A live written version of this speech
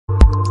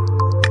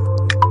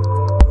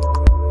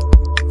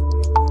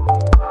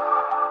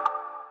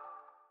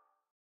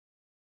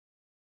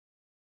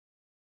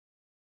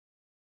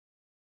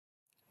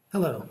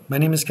Hello, my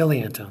name is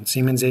Kelly Antone,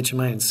 Siemens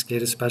HMI and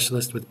SCADA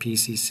Specialist with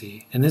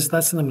PCC. In this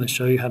lesson, I'm going to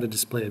show you how to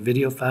display a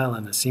video file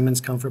on the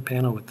Siemens Comfort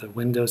Panel with the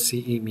Windows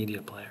CE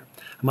Media Player.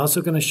 I'm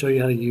also going to show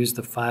you how to use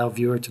the file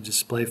viewer to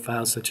display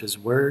files such as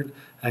Word,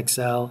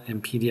 Excel,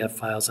 and PDF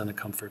files on a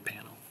Comfort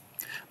Panel.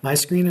 My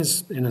screen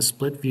is in a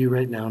split view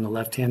right now. On the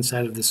left-hand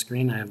side of the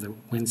screen, I have the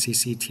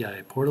WinCC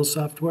TI portal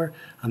software.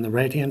 On the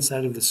right-hand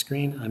side of the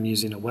screen, I'm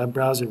using a web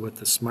browser with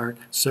the Smart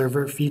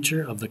Server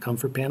feature of the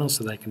Comfort Panel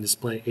so that I can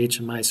display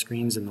HMI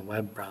screens in the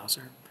web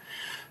browser.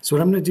 So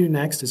what I'm going to do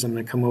next is I'm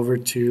going to come over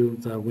to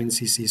the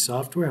WinCC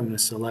software. I'm going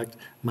to select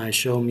my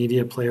Show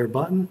Media Player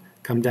button,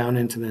 come down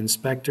into the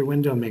Inspector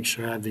window, make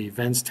sure I have the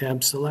Events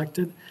tab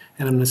selected,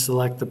 and I'm going to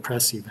select the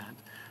Press event.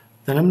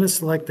 Then I'm going to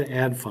select the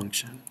Add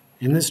function.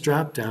 In this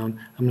drop-down,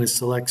 I'm going to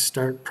select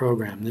Start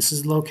Program. This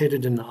is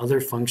located in the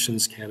Other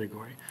Functions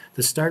category.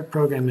 The Start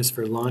Program is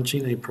for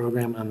launching a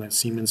program on the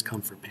Siemens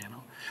Comfort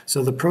Panel.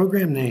 So the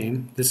program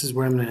name, this is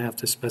where I'm going to have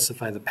to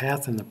specify the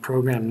path and the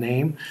program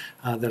name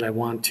that I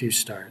want to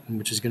start,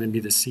 which is going to be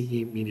the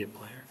CE Media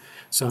Player.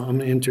 So I'm going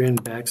to enter in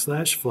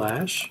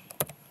 /flash,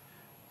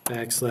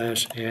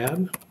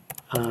 /add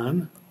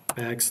on,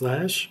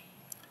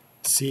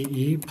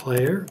 /CE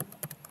player.exe.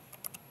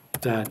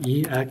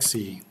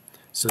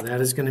 So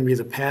that is going to be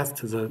the path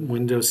to the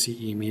Windows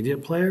CE Media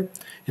Player.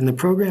 In the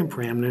program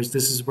parameters,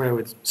 this is where I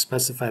would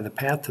specify the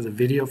path to the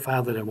video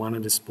file that I want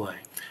to display.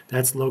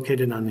 That's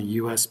located on the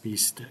USB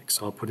stick.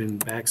 So I'll put in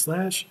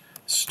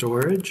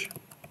 /storage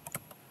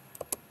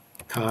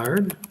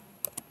card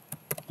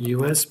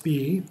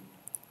USB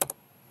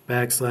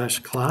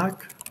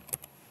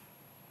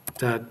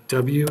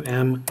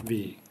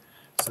 /clock.wmv.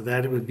 So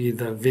that would be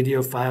the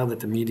video file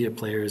that the media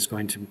player is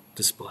going to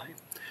display.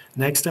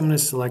 Next, I'm going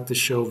to select the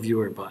Show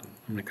Viewer button.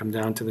 I'm going to come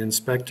down to the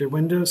Inspector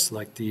window,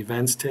 select the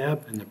Events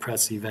tab, and the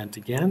Press event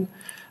again.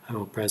 I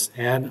will press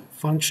Add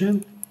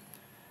function,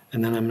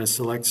 and then I'm going to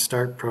select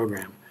Start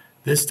Program.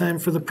 This time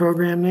for the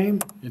program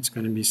name, it's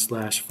going to be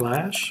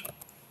 /flash,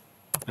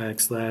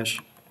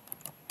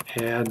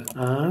 /add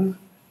on,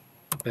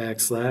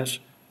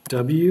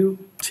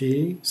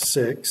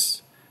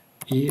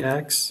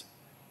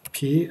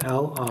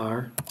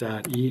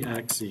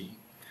 /wt6explr.exe.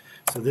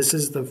 So this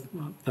is the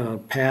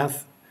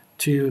path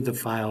to the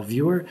file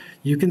viewer.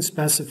 You can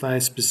specify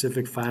a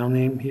specific file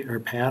name here, or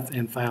path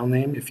and file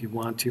name, if you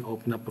want to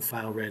open up a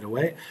file right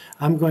away.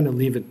 I'm going to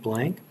leave it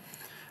blank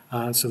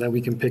so that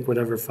we can pick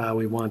whatever file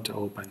we want to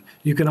open.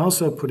 You can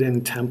also put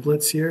in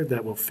templates here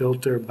that will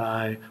filter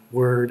by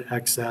Word,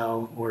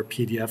 Excel, or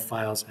PDF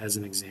files as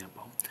an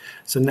example.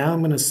 So now I'm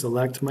going to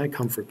select my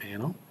Comfort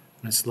Panel. I'm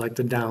going to select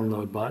the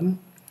Download button.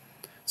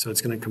 So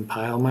it's going to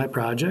compile my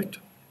project.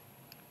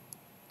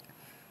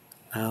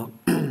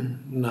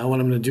 Now what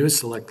I'm going to do is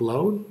select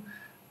Load.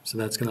 So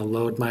that's going to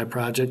load my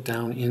project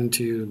down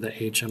into the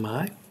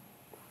HMI.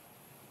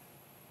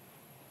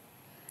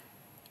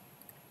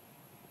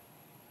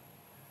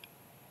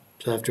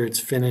 So after it's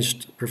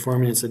finished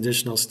performing its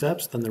additional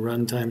steps, then the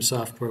runtime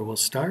software will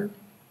start.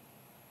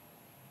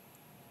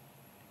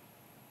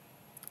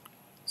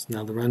 So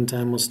now the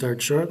runtime will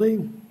start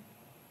shortly.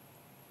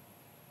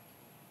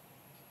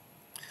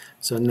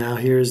 So now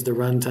here's the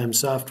runtime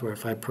software.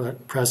 If I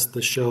press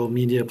the Show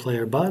Media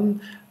Player button,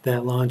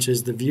 that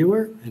launches the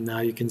viewer, and now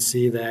you can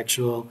see the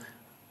actual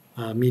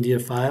media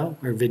file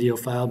or video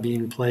file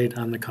being played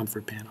on the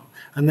Comfort Panel.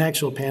 On the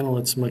actual panel,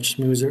 it's much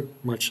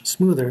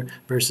smoother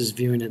versus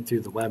viewing it through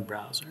the web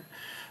browser.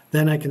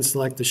 Then I can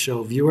select the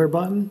Show Viewer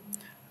button.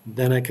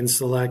 Then I can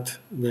select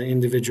the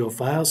individual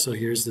files. So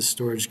here's the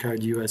storage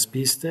card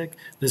USB stick.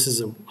 This is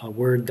a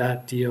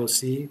Word.doc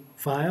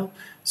file,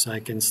 so I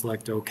can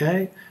select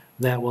OK.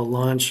 That will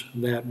launch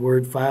that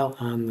Word file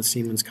on the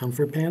Siemens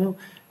Comfort Panel,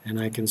 and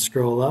I can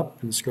scroll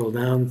up and scroll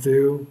down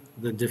through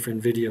the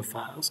different video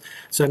files.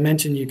 So I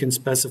mentioned you can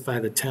specify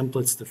the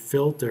templates to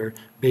filter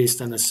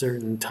based on a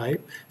certain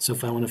type. So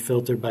if I want to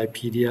filter by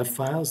PDF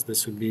files,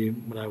 this would be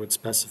what I would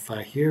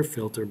specify here,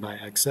 filter by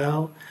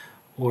Excel.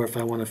 Or if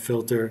I want to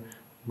filter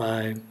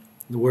by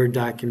the Word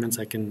documents,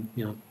 I can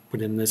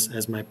put in this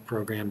as my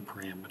program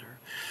parameter.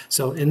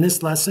 So in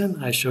this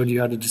lesson, I showed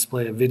you how to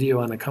display a video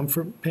on a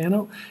Comfort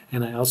Panel,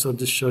 and I also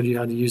just showed you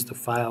how to use the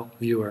file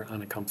viewer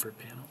on a Comfort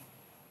Panel.